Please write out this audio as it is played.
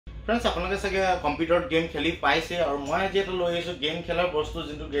friends आपलोके सगे computer game खेली पाइसे और मैं आज এটা লৈ আইছো गेम খেলাৰ বস্তু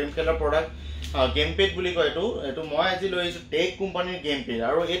যেটো गेम খেলাৰ প্ৰডাক্ট गेमपेड বুলি কয় এটো মই আজি লৈ আইছো টেক কোম্পানীৰ गेमपेड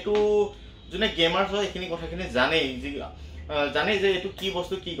আৰু এটো জনে গেমাৰছ হয় এখিনি কথাখিনি জানে যে এটো কি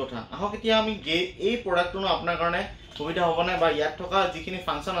বস্তু কি কথা আহক এতিয়া আমি এই প্ৰডাক্টটো আপোনাৰ কাৰণে সুবিধা হ'ব না বা ইয়াত থকা যিখিনি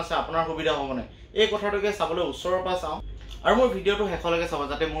ফাংচন আছে আপোনাৰ সুবিধা হ'ব না এই কথাটোকে চাবলৈ ওচৰৰ পৰা চাও আৰু মোৰ ভিডিওটো হেকলৈকে চাব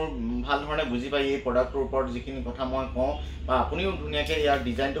যাতে মোৰ ভাল ধৰণে বুজি পাই এই প্ৰডাক্টৰ ওপৰত যিখিনি কথা মই কওঁ বা আপুনিও ধুনিয়াকৈ ইয়াৰ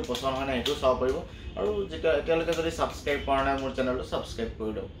ডিজাইনটো পছন্দ হয় না এটো চাব পাৰিব আৰু যেটা এতিয়ালৈকে যদি সাবস্ক্ৰাইব কৰা নাই মোৰ চেনেলটো সাবস্ক্ৰাইব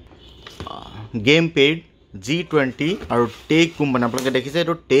কৰি দিয়ক गेमपेड G20 আৰু টেক কোম্পানী আপোনালোকে দেখিছে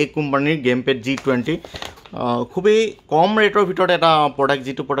এটো টেক কোম্পানীৰ गेमपेड G20 খুবই কম ৰেটৰ ভিতৰত এটা প্ৰডাক্ট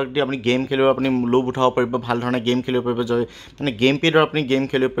যেটো প্ৰডাক্ট দি আপুনি গেম খেলিব আপুনি লোভ উঠাব পাৰিব ভাল ধৰণে গেম খেলিব পাৰিব মানে गेमपेडৰ আপুনি গেম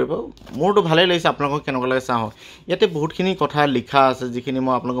খেলিব পাৰিব মোৰটো ভালেই লাগিছে আপোনালোকক কেনেকুৱা লাগে চাও ইয়াতে বহুতখিনি কথা লিখা আছে যিখিনি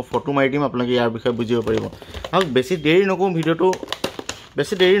মই আপোনালোকক ফটো মাৰি দিম আপোনালোকে ইয়াৰ বিষয়ে বুজিব পাৰিব আৰু বেছি দেৰি নকৰো ভিডিওটো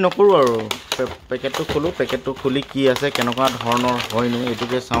বেছি দেৰি নকৰো আৰু পেকেটটো খুলি কি আছে কেনেকুৱা ধৰণৰ হয়নো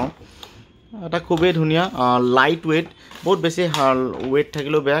এটোকে চাও এটা খুবই ধুনিয়া লাইট ওয়েট বহুত বেছি ওয়েট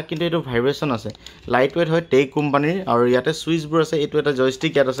থাকিলো বেয়া কিন্তু এটো ভাইব্রেশন আছে লাইট ওয়েট হয় টেক কোম্পানীৰ আৰু ইয়াতে সুইচবোৰ আছে এটো এটা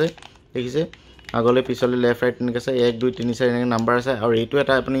জয়ষ্টিক ইয়াত আছে দেখিছে আগলে পিছলে লেফট ৰাইট এনেকৈ আছে 1 2 3 4 এনেকৈ নাম্বাৰ আছে আৰু এটো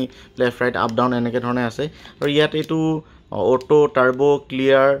এটা আপুনি লেফট ৰাইট আপ ডাউন এনেকৈ ধৰণে আছে আৰু ইয়াত এটো auto turbo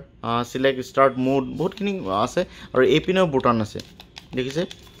clear select start mode বহুতখিনি আছে আৰু এপিনৰ বুটান আছে দেখিছে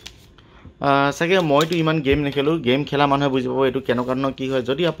সকে মইতো ইমান গেম নেখেলো গেম খেলা মানুহে বুজি পাব এটো কেনেকুৱা ধৰণৰ কি হয়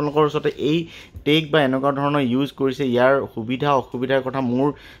যদি আপোনালোকৰ ওচৰতে এই টেক বা এনেকুৱা ধৰণৰ ইউজ কৰিছে ইয়াৰ সুবিধা অসুবিধাৰ কথা মোৰ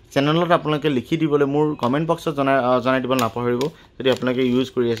চেনেলত আপোনালোকে লিখি দিবলৈ মোৰ কমেন্ট বক্সত জনাই দিব নাপাহৰিব যদি আপোনালোকে ইউজ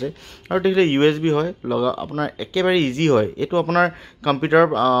কৰি আছে আৰু দেখিলে USB হয় লগা আপোনাৰ একেবাৰে ইজি হয় এটো আপোনাৰ কম্পিউটাৰ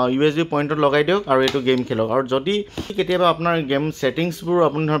USB পইণ্টত লগাই দিয়ক আৰু এটো গেম খেলক আৰু যদি কেতিয়াবা আপোনাৰ গেম সেটিংছবোৰ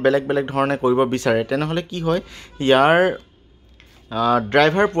আপুনি বেলেগ ধৰণে কৰিব বিচাৰে তেনেহলে কি হয় ইয়াৰ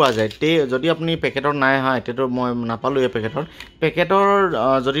ড্ৰাইভাৰ পোৱা যায় যদি আপুনি পেকেটৰ নাই হা এটো মই নাপালো এই পেকেটৰ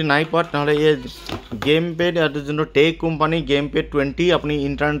যদি নাই পোৱা নহলে এই गेमपेड যোনটো টেক কোম্পানী गेमपेड 20 আপুনি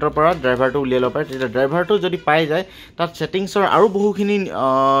ইন্টাৰনেটৰ পৰা ড্ৰাইভাৰটো উলিয়াই ল'ব পাৰে তেতিয়া ড্ৰাইভাৰটো যদি পাই যায় তাত সেটিংছৰ আৰু বহুখিনি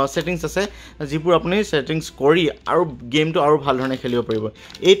সেটিংছ আছে যিবোৰ আপুনি সেটিংছ কৰি আৰু গেমটো আৰু ভাল ধৰণে খেলিব পাৰিব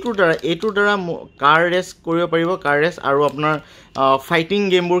এইটোৰ দ্বাৰা কাৰ ৰেস কৰিব পাৰিব কাৰ ৰেস আৰু আপোনাৰ ফাইটিং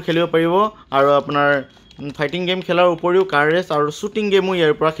গেমবোৰ খেলিব পাৰিব আৰু আপোনাৰ ফাইটিং গেম খেলাৰ উপৰিও কাৰ ৰেস আৰু শুটিং গেমও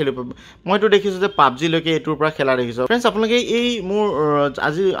ইয়াৰ পৰা খেলিব মইতো দেখিছো যে PUBG লৈকে এটোৰ পৰা খেলা দেখিছো फ्रेंड्स আপোনালোকে এই মোৰ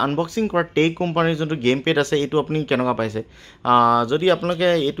আজি আনবক্সিং কৰা টেক কোম্পানীৰ যোনটো गेमपेड আছে এটো আপুনি কেনেকুৱা পাইছে যদি আপোনালোকে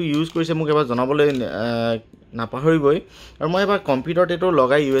এটো ইউজ কৰিছে মোক এবাৰ জনাবলৈ নাপাহৰিবই আৰু মই এবাৰ কম্পিউটাৰত এটো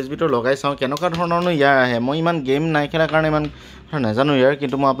লগাই USB টো লগাই চাও কেনেকুৱা ধৰণৰনো ইয়াৰ আহে মই ইমান গেম নাই খেলা কাৰণে ইমান নাজানো ইয়াৰ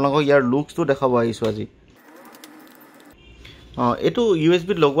কিন্তু মই আপোনালোকক ইয়াৰ লুকসটো দেখাব আহিছো আজি এটো USB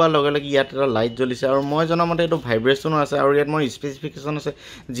লগোৱাৰ লগে লগে ইয়াত এটা লাইট জ্বলিছে আৰু মই জনামতে এটো ভাইব্ৰেশন আছে আৰু ইয়াত মই স্পেসিফিকেশন আছে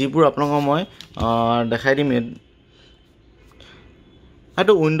যিবোৰ আপোনাক মই দেখাই দিম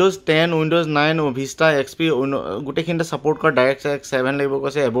এটো Windows 10 Windows 9 VISTA XP গুটেখিনটা support কৰা ডাইৰেক্ট 7 লাগিব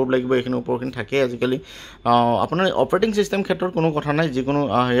কৈছে এবভ লাগিব এখিনি ওপৰখিনি থাকে আজিকালি আপোনাৰ অপাৰেটিং সিস্টেম ক্ষেত্ৰত কোনো কথা নাই যিকোনো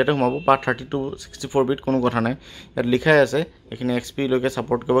ইয়াতে সোমাব পাৰ্ট 32 64 বিট কোনো কথা নাই ইয়াত লিখাই আছে এখিনি XP লৈকে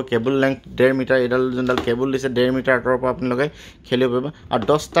সাপোর্ট কৰিব কেবল লেংথ 1.5 মিটাৰ এডাল যোনডাল কেবল দিছে 1.5 মিটাৰ আঁতৰৰ পৰা আপুনি লগাই খেলিব পাৰিব আৰু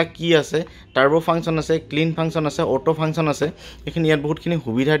 10টা কি আছে টাৰ্বো ফাংচন আছে ক্লিন ফাংচন আছে অটো ফাংচন আছে এখিনি ইয়াত বহুতখিনি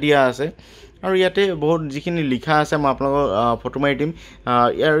সুবিধা দিয়া আছে আৰু ইয়াতে বহুত যিখিনি লিখা আছে মই আপোনালোকক ফটো মাৰি দিম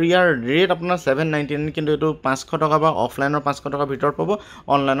ইয়াৰ ৰেট আপোনাৰ 799 কিন্তু এটো 500 টকা বা অফলাইনৰ 500 টকা ভিতৰত পাব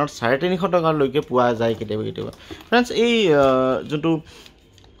অনলাইনত 350 টকা লৈকে পোৱা যায় কেতিয়াবা फ्रेंड्स এই যোনটো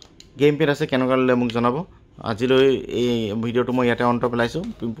गेमपेड আছে কেনেকুৱা লাগে মোক জনাব আজিলৈ এই ভিডিওটো মই ইয়াতে অন্ত পেলাইছো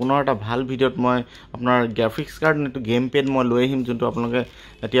পুনৰ এটা ভাল ভিডিওত মই আপোনাৰ গ্ৰাফিক্স কাৰ্ড নেটো गेमपेड মই লৈ আহিম যোনটো আপোনালোকে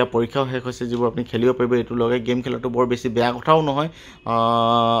এতিয়া পৰীক্ষা শেষ হৈছে যিবোৰ আপুনি খেলিব পাৰিব এটো লগাই গেম খেলাটো বৰ বেছি বেয়া কথাও নহয়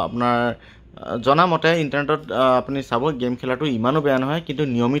আপোনাৰ জনামতে ইন্টাৰনেটত আপুনি চাব গেম খেলাটো ইমানো বেয়া নহয় কিন্তু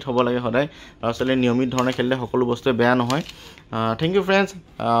নিয়মিত হ'ব লাগে সদায় আসলে নিয়মিত ধৰণে খেলিলে সকলো বস্তু বেয়া নহয় থ্যাংক ইউ फ्रेंड्स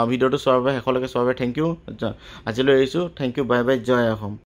ভিডিওটো চোৱাৰ বাবে হেকলৈকে চোৱাৰ বাবে থ্যাংক ইউ আজিলৈ আহিছো থ্যাংক ইউ বাই বাই জয় অসম